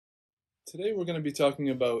Today we're going to be talking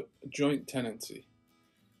about joint tenancy.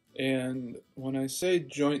 And when I say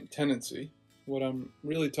joint tenancy, what I'm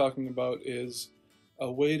really talking about is a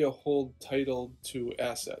way to hold title to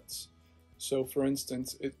assets. So for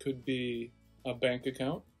instance, it could be a bank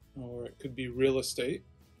account, or it could be real estate,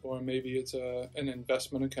 or maybe it's an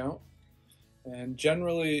investment account. And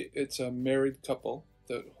generally it's a married couple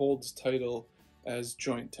that holds title as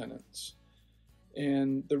joint tenants.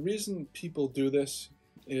 And the reason people do this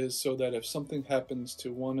is so that if something happens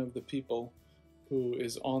to one of the people who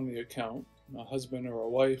is on the account, a husband or a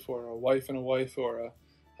wife and a wife, or a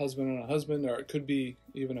husband and a husband, or it could be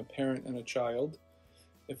even a parent and a child,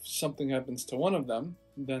 if something happens to one of them,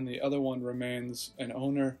 then the other one remains an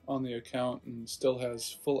owner on the account and still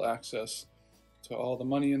has full access to all the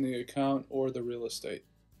money in the account or the real estate.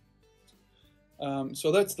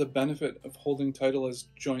 So that's the benefit of holding title as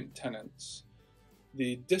joint tenants.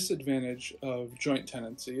 The disadvantage of joint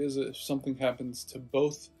tenancy is if something happens to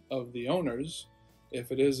both of the owners,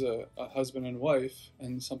 if it is a husband and wife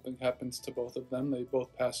and something happens to both of them, they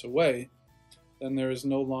both pass away, then there is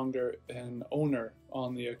no longer an owner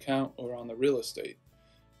on the account or on the real estate.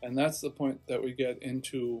 And that's the point that we get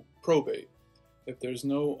into probate. If there's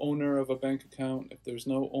no owner of a bank account, if there's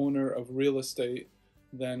no owner of real estate,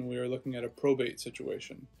 then we are looking at a probate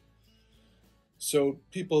situation. So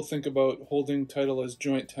people think about holding title as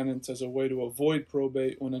joint tenants as a way to avoid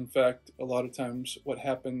probate, when in fact a lot of times what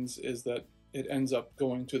happens is that it ends up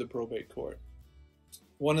going to the probate court.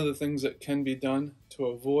 One of the things that can be done to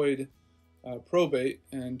avoid probate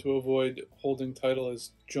and to avoid holding title as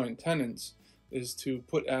joint tenants is to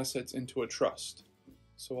put assets into a trust.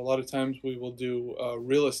 So a lot of times we will do a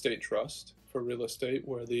real estate trust for real estate,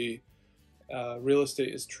 where the real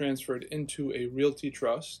estate is transferred into a realty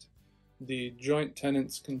trust. The joint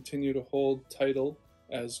tenants continue to hold title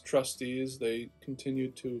as trustees. They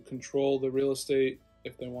continue to control the real estate.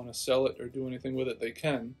 If they want to sell it or do anything with it, they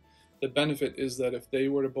can. The benefit is that if they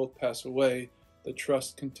were to both pass away, the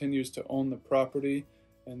trust continues to own the property,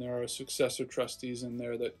 and there are successor trustees in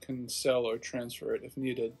there that can sell or transfer it if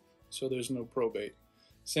needed, so there's no probate.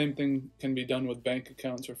 Same thing can be done with bank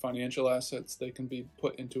accounts or financial assets. They can be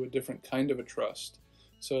put into a different kind of a trust,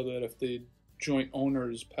 so that if the joint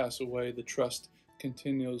owners pass away, the trust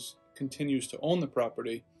continues to own the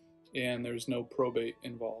property, and there's no probate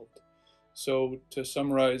involved. So to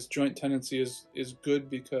summarize, joint tenancy is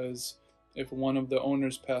good because if one of the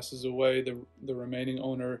owners passes away, the remaining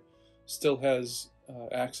owner still has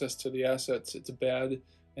access to the assets. It's bad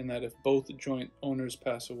in that if both joint owners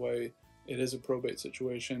pass away, it is a probate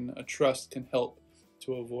situation. A trust can help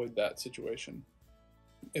to avoid that situation.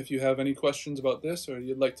 If you have any questions about this, or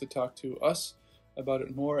you'd like to talk to us about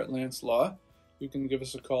it more at Lantz Law, you can give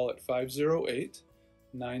us a call at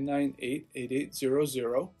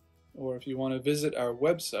 508-998-8800, or if you want to visit our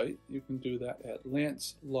website, you can do that at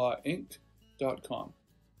lantzlawinc.com.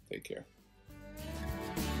 Take care.